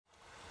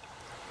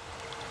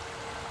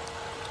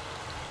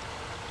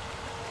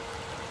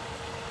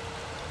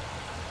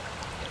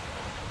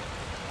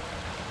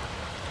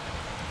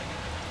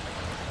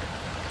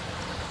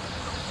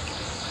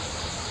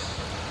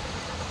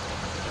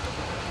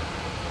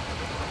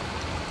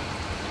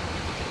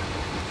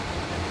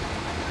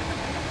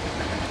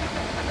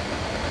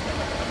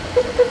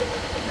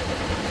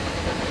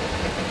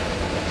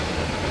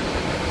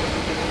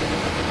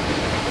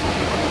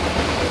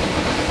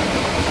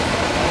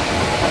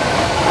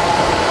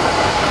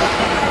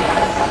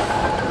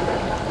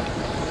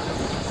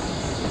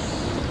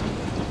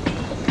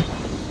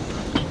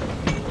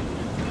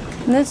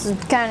And this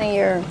is kind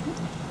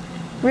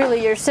of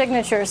really your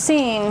signature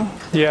scene.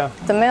 Yeah.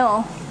 The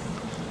mill.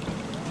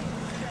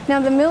 Now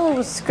the mill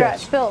was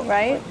scratch built,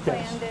 right?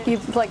 Yes. You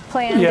like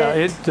planned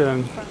it?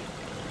 Yeah,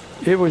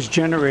 it was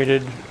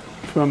generated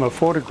from a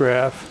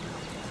photograph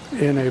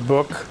in a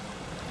book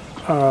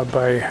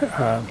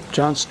by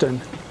Johnston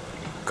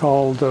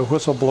called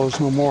Whistle Blows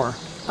No More.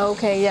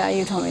 Okay, yeah,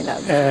 you told me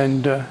that.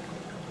 And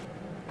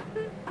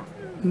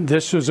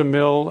this was a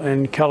mill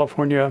in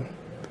California,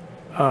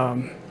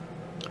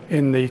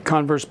 in the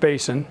Converse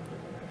Basin,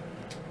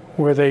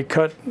 where they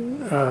cut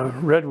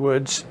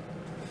redwoods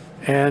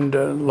and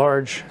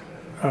large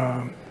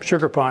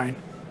sugar pine.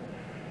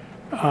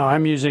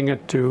 I'm using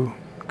it to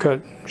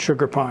cut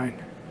sugar pine.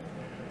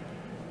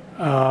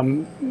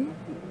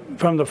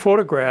 From the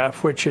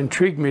photograph, which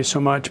intrigued me so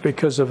much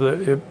because of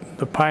the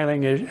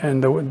piling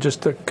and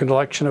just the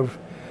collection of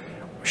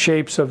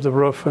shapes of the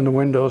roof and the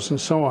windows and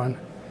so on,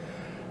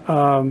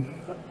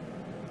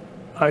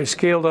 I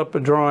scaled up a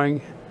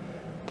drawing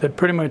that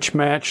pretty much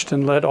matched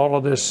and let all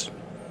of this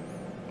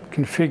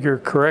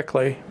configure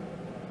correctly,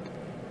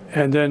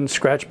 and then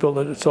scratch built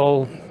it. It's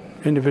all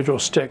individual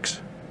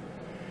sticks.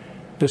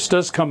 This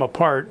does come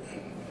apart.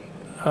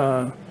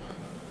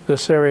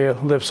 This area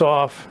lifts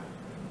off.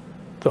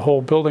 The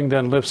whole building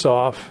then lifts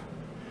off,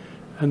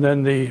 and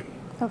then the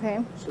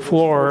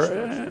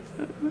floor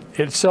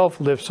itself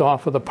lifts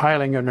off of the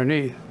piling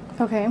underneath.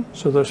 Okay.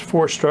 So there's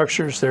 4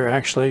 structures there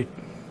actually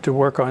to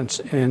work on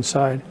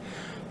inside.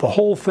 The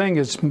whole thing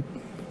is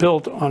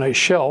built on a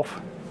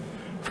shelf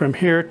from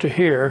here to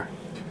here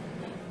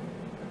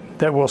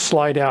that will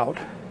slide out.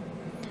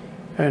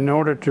 In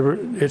order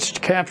to, it's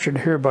captured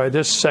here by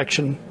this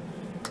section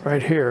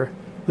right here.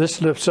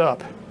 This lifts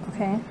up.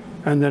 Okay.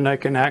 And then I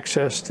can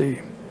access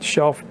the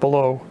shelf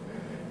below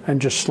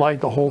and just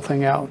slide the whole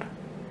thing out.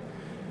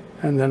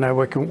 And then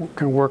I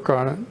can work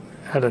on it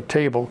at a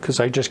table because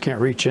I just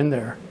can't reach in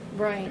there.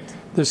 Right.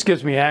 This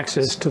gives me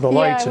access to the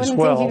lights as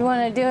well. Yeah, I wouldn't think you'd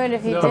want to do it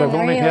if you didn't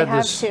really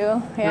have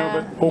to. Yeah.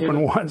 No, but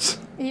open once.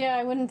 Yeah,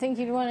 I wouldn't think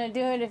you'd want to do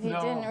it if you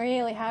didn't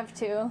really have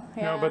to.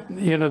 Yeah. No, but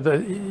you know,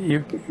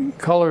 you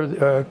cover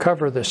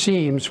the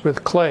seams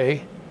with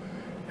clay,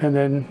 and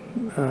then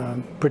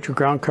put your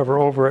ground cover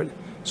over it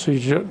so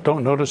you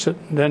don't notice it.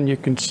 And then you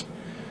can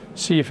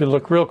see, if you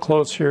look real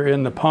close here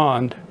in the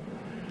pond,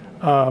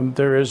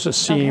 there is a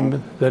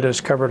seam that is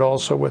covered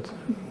also with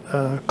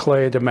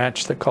clay to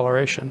match the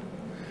coloration.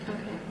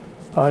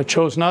 I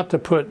chose not to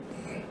put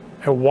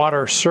a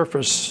water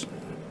surface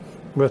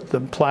with the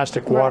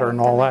plastic water and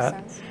all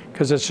that,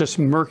 because it's just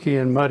murky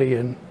and muddy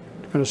and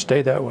it's going to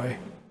stay that way. Right,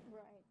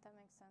 that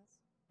makes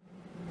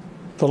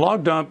sense. The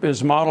log dump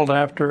is modeled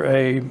after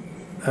a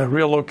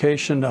real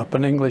location up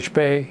in English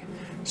Bay,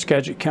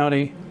 Skagit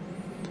County,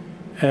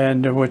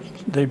 and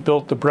they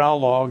built the brow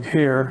log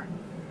here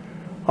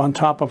on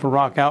top of a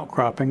rock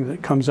outcropping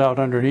that comes out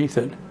underneath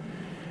it.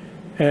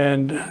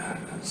 And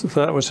so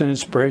that was an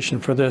inspiration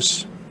for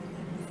this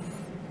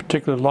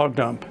particular log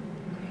dump.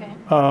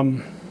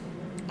 Okay.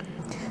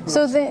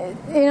 So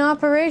in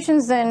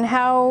operations then,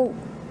 how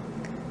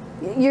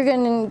you're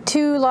getting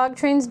 2 log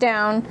trains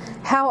down,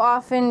 how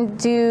often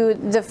do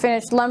the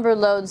finished lumber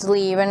loads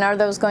leave, and are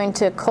those going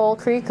to Coal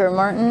Creek or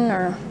Martin?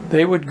 Or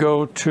they would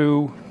go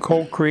to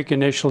Coal Creek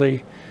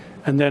initially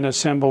and then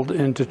assembled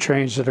into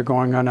trains that are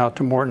going on out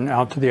to Morton,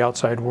 out to the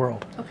outside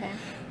world. Okay.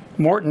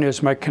 Morton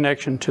is my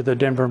connection to the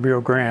Denver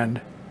Rio Grande.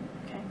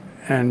 Okay.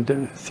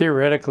 And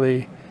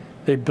theoretically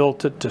they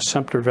built it to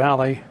Sumter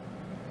Valley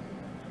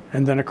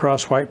and then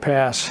across White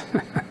Pass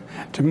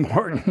to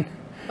Morton.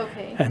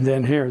 Okay. And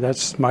then here,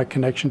 that's my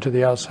connection to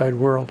the outside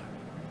world.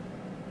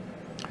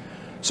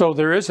 So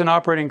there is an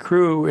operating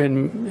crew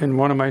in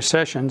one of my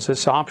sessions.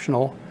 It's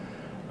optional,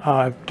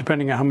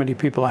 depending on how many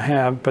people I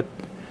have, but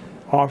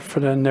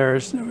often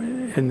there's,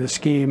 in the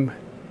scheme,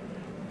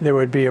 there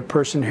would be a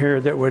person here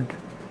that would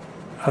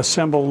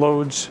assemble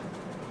loads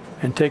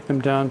and take them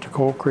down to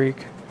Coal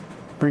Creek,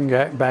 bring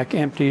back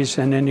empties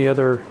and any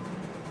other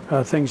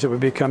things that would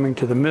be coming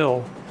to the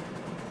mill.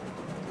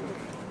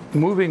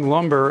 Moving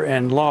lumber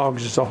and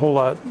logs is a whole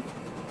lot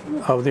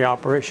of the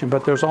operation,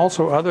 but there's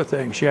also other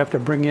things. You have to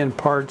bring in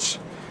parts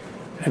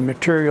and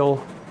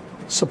material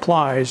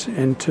supplies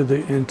into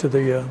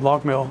the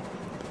log mill.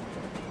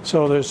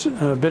 So there's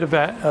a bit of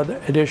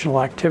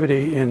additional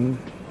activity in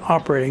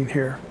operating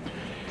here.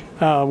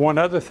 One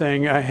other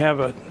thing, I have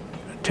a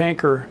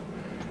tanker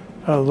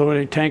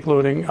tank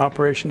loading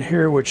operation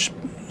here, which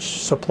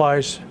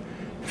supplies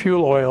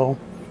fuel oil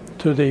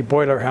to the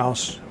boiler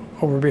house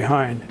over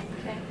behind.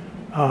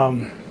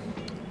 Okay.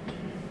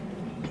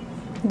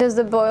 Does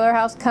the boiler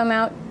house come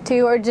out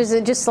too, or does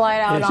it just slide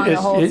out on the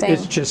whole thing?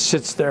 It just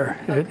sits there.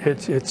 Okay.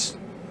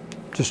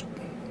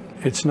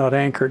 It's not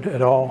anchored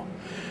at all.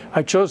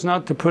 I chose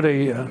not to put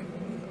a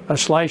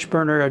slash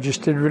burner. I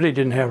just really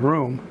didn't have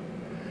room.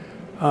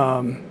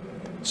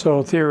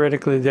 So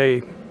theoretically,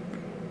 they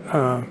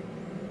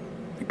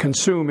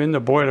consume in the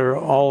boiler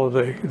all of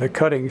the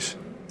cuttings.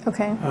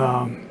 Okay.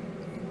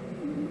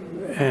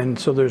 And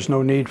so there's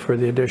no need for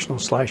the additional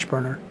slash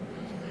burner.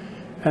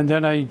 And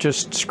then I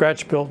just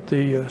scratch built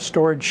the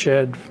storage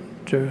shed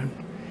to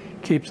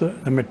keep the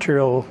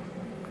material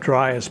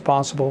dry as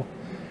possible.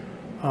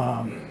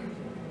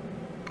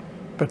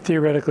 But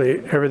theoretically,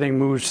 everything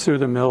moves through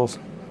the mills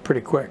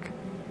pretty quick.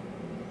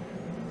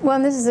 Well,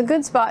 and this is a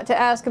good spot to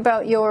ask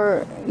about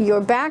your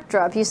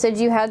backdrop. You said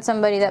you had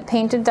somebody that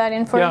painted that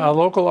in for you? Yeah, a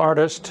local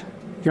artist,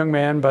 young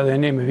man by the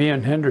name of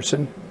Ian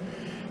Henderson,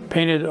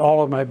 painted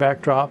all of my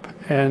backdrop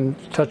and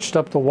touched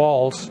up the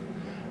walls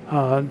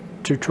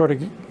to try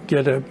to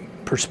get a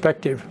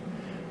perspective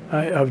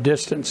of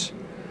distance.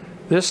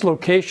 This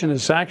location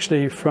is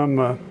actually from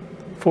a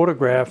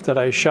photograph that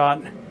I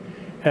shot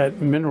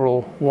at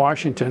Mineral,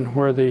 Washington,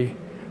 where the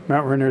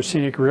Mount Rainier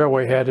Scenic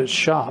Railway had its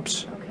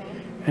shops. Okay.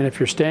 And if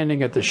you're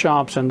standing at the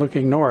shops and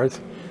looking north,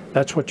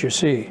 that's what you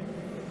see.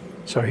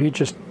 So he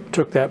just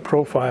took that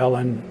profile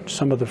and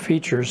some of the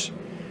features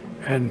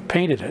and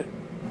painted it.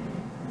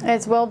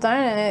 It's well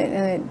done,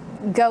 and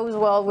it goes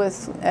well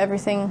with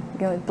everything.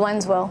 You know, it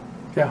blends well.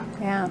 Yeah.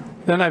 Yeah.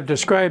 Then I've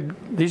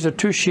described, these are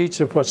 2 sheets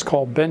of what's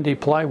called bendy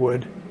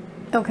plywood.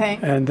 Okay.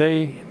 And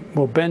they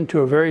will bend to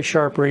a very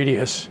sharp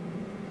radius.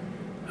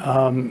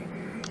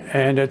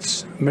 And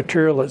it's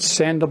material that's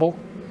sandable.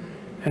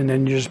 And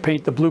then you just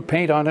paint the blue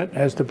paint on it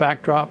as the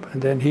backdrop,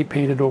 and then he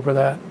painted over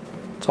that.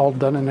 It's all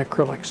done in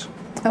acrylics.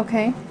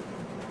 Okay.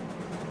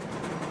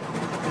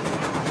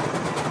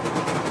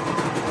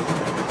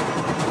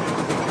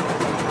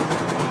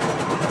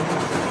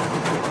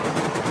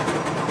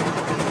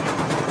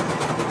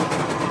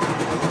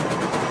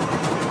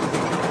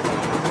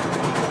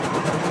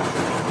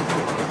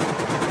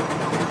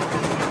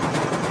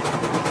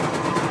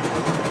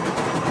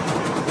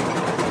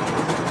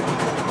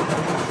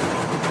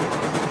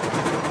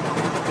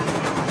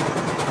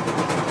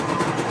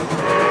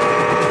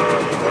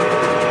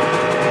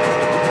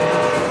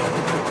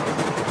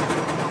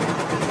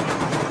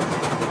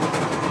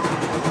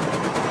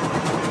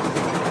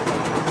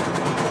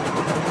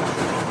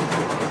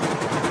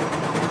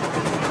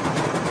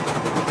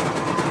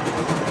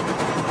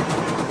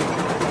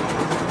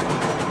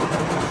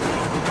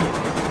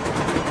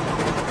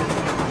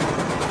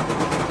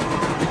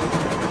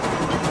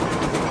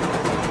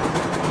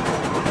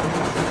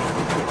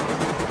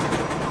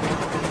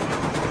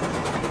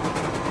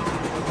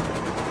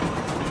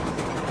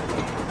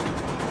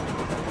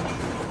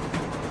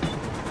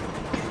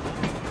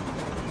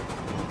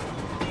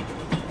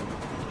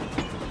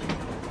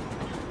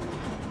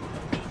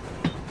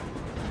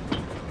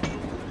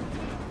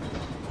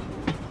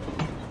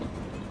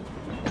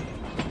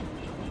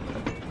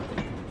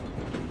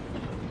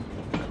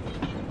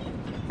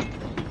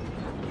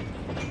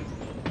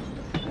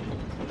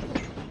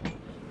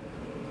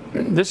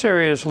 This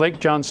area is Lake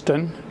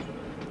Johnston,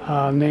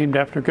 named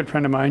after a good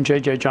friend of mine,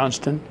 J.J.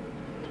 Johnston.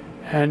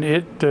 And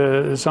it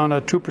is on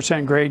a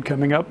 2% grade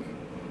coming up.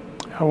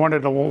 I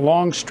wanted a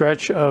long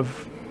stretch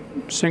of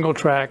single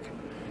track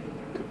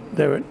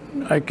that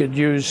I could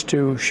use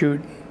to shoot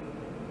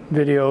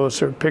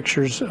videos or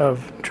pictures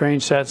of train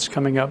sets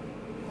coming up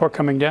or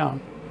coming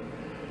down.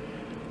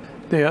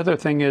 The other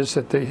thing is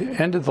at the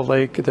end of the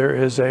lake there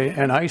is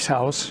an ice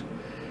house,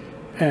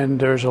 and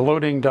there's a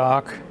loading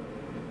dock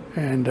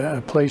and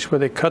a place where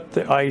they cut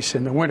the ice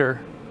in the winter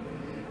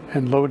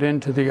and load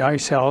into the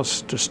ice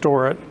house to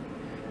store it,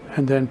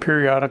 and then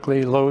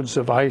periodically loads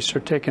of ice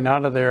are taken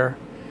out of there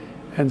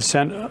and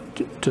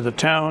sent to the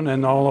town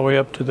and all the way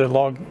up to the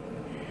log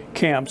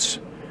camps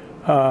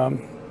to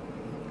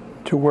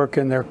work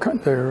in their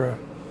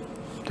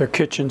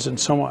kitchens and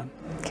so on.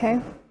 Okay.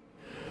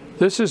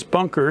 This is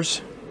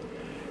Bunkers,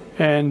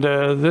 and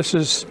this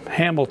is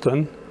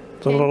Hamilton,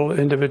 the little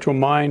individual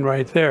mine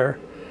right there.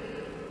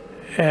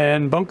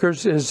 And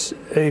Bunkers is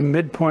a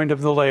midpoint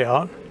of the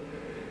layout,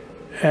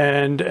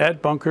 and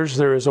at Bunkers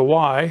there is a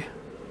Y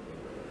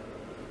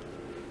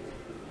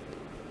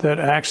that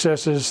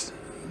accesses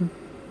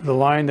the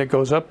line that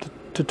goes up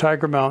to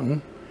Tiger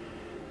Mountain,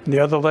 and the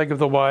other leg of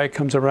the Y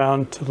comes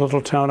around to the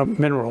little town of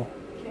Mineral.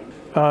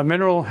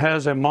 Mineral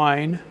has a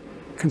mine,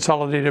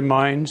 Consolidated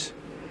Mines,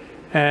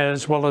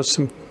 as well as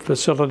some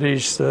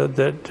facilities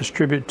that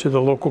distribute to the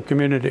local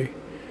community.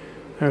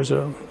 There's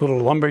a little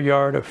lumber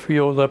yard, a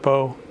fuel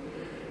depot,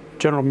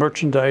 general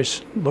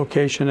merchandise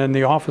location, and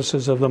the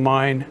offices of the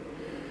mine.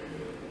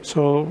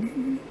 So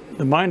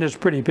the mine is a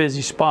pretty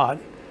busy spot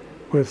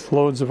with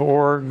loads of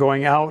ore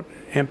going out,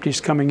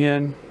 empties coming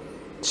in,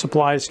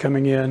 supplies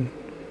coming in,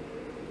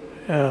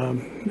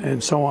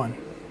 and so on.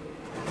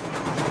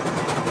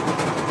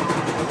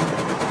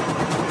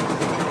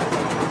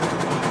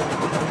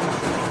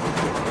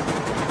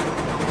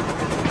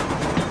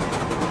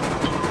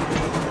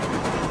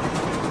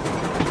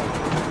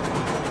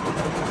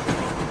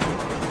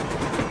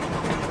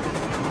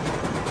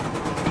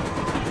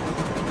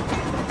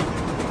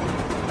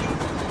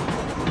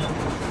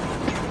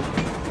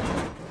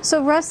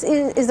 So Russ,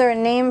 is there a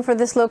name for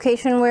this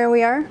location where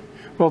we are?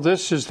 Well,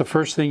 this is the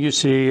first thing you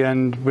see,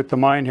 and with the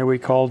mine here we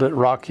called it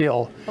Rock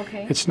Hill.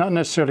 Okay. It's not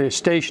necessarily a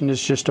station,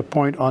 it's just a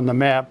point on the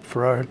map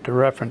for to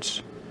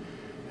reference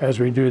as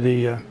we do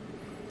the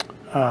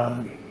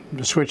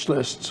the switch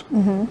lists.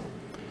 Mm-hmm.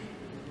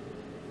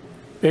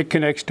 It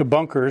connects to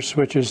bunkers,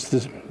 which is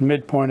the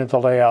midpoint of the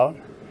layout,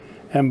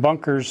 and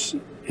bunkers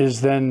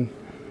is then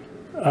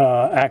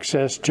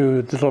access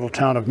to the little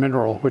town of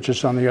Mineral, which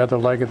is on the other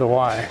leg of the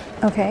Y.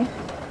 Okay.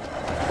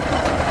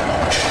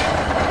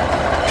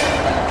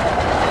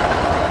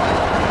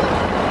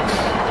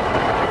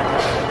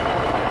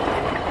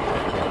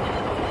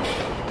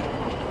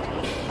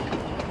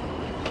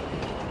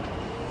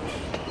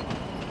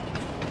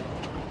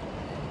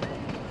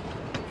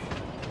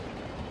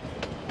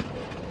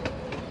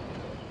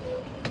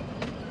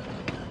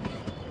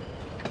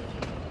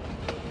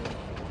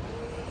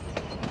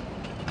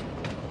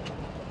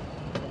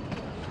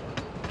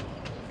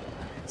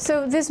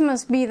 So this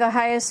must be the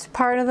highest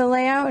part of the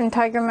layout in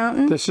Tiger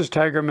Mountain? This is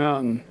Tiger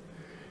Mountain,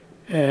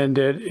 and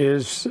it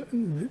is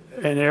an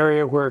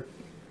area where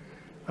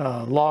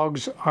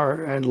logs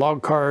and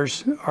log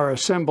cars are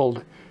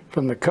assembled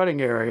from the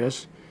cutting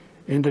areas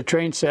into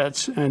train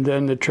sets, and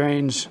then the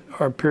trains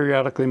are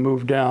periodically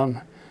moved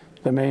down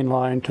the main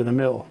line to the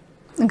mill.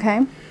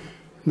 Okay.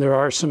 There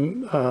are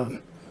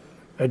some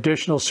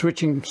additional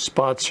switching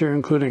spots here,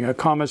 including a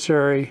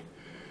commissary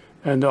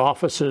and the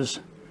offices,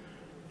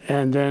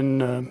 and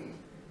then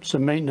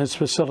some maintenance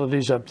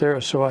facilities up there.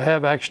 So I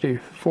have actually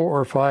 4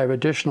 or 5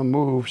 additional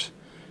moves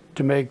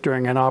to make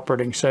during an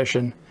operating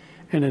session,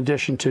 in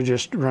addition to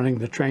just running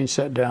the train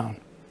set down.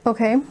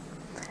 Okay.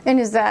 And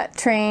is that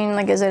train,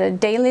 like, is it a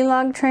daily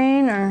log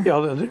train, or?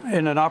 Yeah,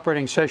 in an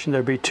operating session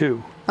there'd be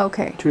 2.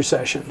 Okay. 2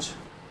 sessions.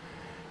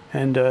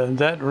 And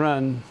that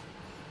run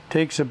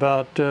takes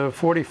about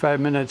 45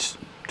 minutes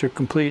to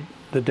complete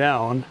the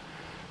down,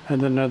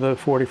 and then another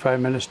 45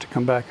 minutes to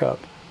come back up.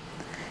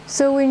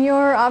 So when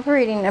you're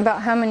operating,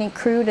 about how many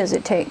crew does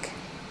it take?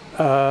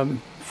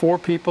 4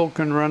 people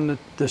can run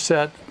the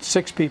set.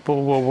 6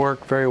 people will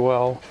work very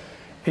well.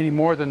 Any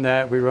more than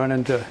that, we run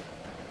into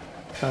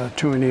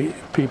too many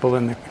people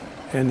in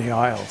the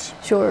aisles.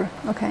 Sure.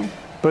 Okay.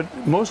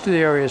 But most of the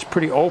area is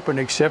pretty open,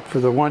 except for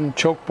the one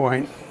choke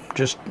point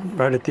just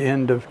right at the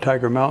end of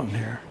Tiger Mountain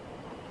here.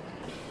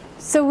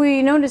 So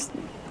we noticed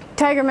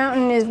Tiger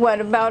Mountain is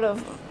what,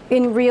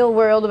 in real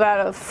world,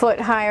 about a foot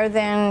higher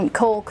than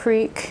Coal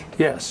Creek?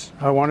 Yes,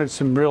 I wanted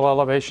some real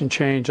elevation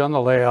change on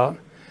the layout.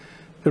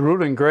 The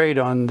ruling grade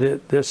on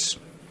this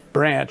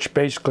branch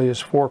basically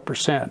is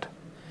 4%.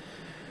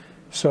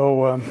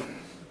 So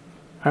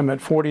I'm at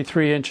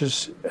 43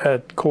 inches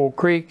at Coal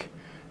Creek,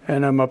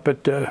 and I'm up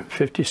at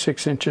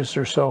 56 inches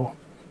or so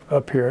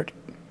up here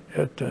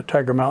at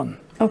Tiger Mountain.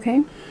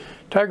 Okay.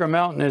 Tiger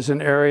Mountain is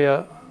an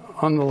area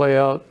on the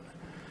layout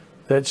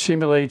that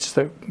simulates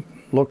the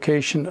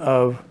location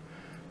of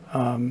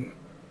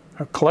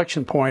a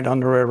collection point on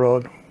the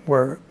railroad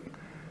where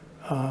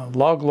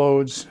log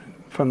loads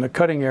from the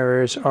cutting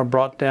areas are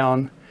brought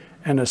down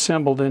and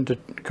assembled into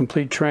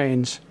complete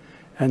trains,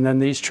 and then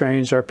these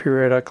trains are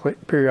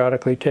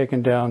periodically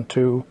taken down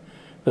to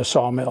the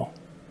sawmill.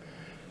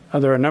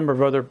 There are a number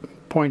of other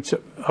points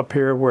up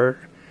here where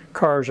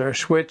cars are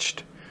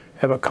switched.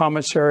 Have a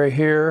commissary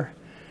here,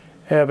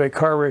 have a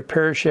car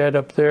repair shed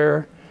up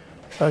there,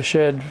 a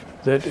shed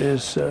that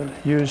is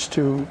used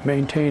to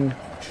maintain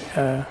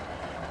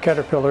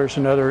caterpillars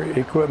and other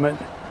equipment.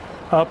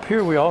 Up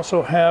here we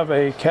also have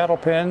a cattle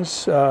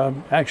pens,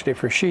 actually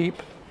for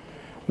sheep.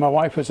 My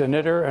wife is a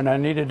knitter, and I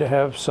needed to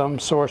have some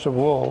source of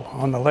wool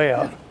on the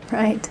layout.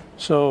 Right.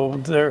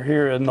 So they're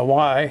here in the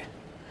Y,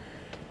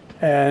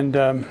 and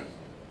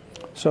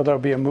so there'll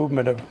be a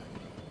movement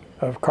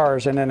of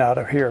cars in and out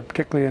of here,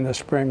 particularly in the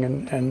spring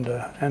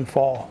and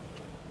fall.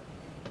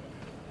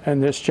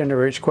 And this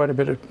generates quite a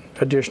bit of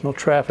additional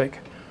traffic.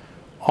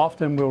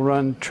 Often we'll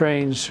run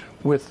trains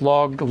with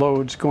log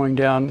loads going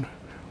down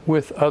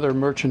with other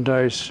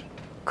merchandise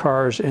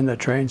cars in the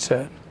train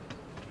set.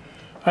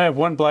 I have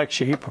 1 black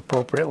sheep,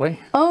 appropriately.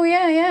 Oh,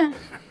 yeah,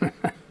 yeah.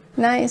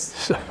 Nice.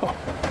 So.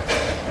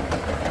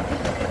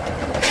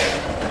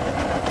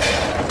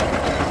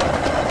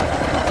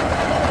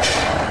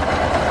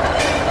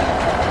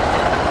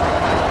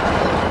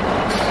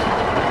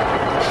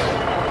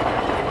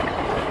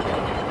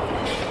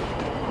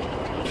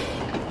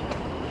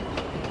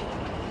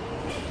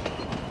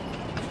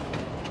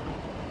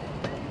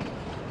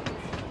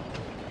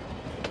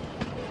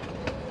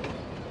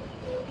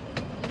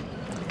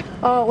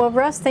 Oh, well,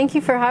 Russ, thank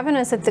you for having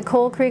us at the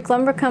Coal Creek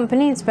Lumber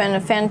Company. It's been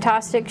a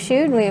fantastic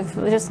shoot. We've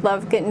just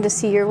loved getting to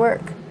see your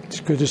work. It's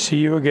good to see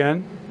you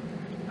again.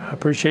 I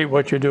appreciate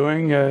what you're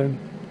doing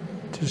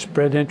to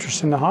spread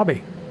interest in the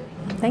hobby.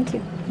 Thank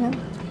you. Yeah.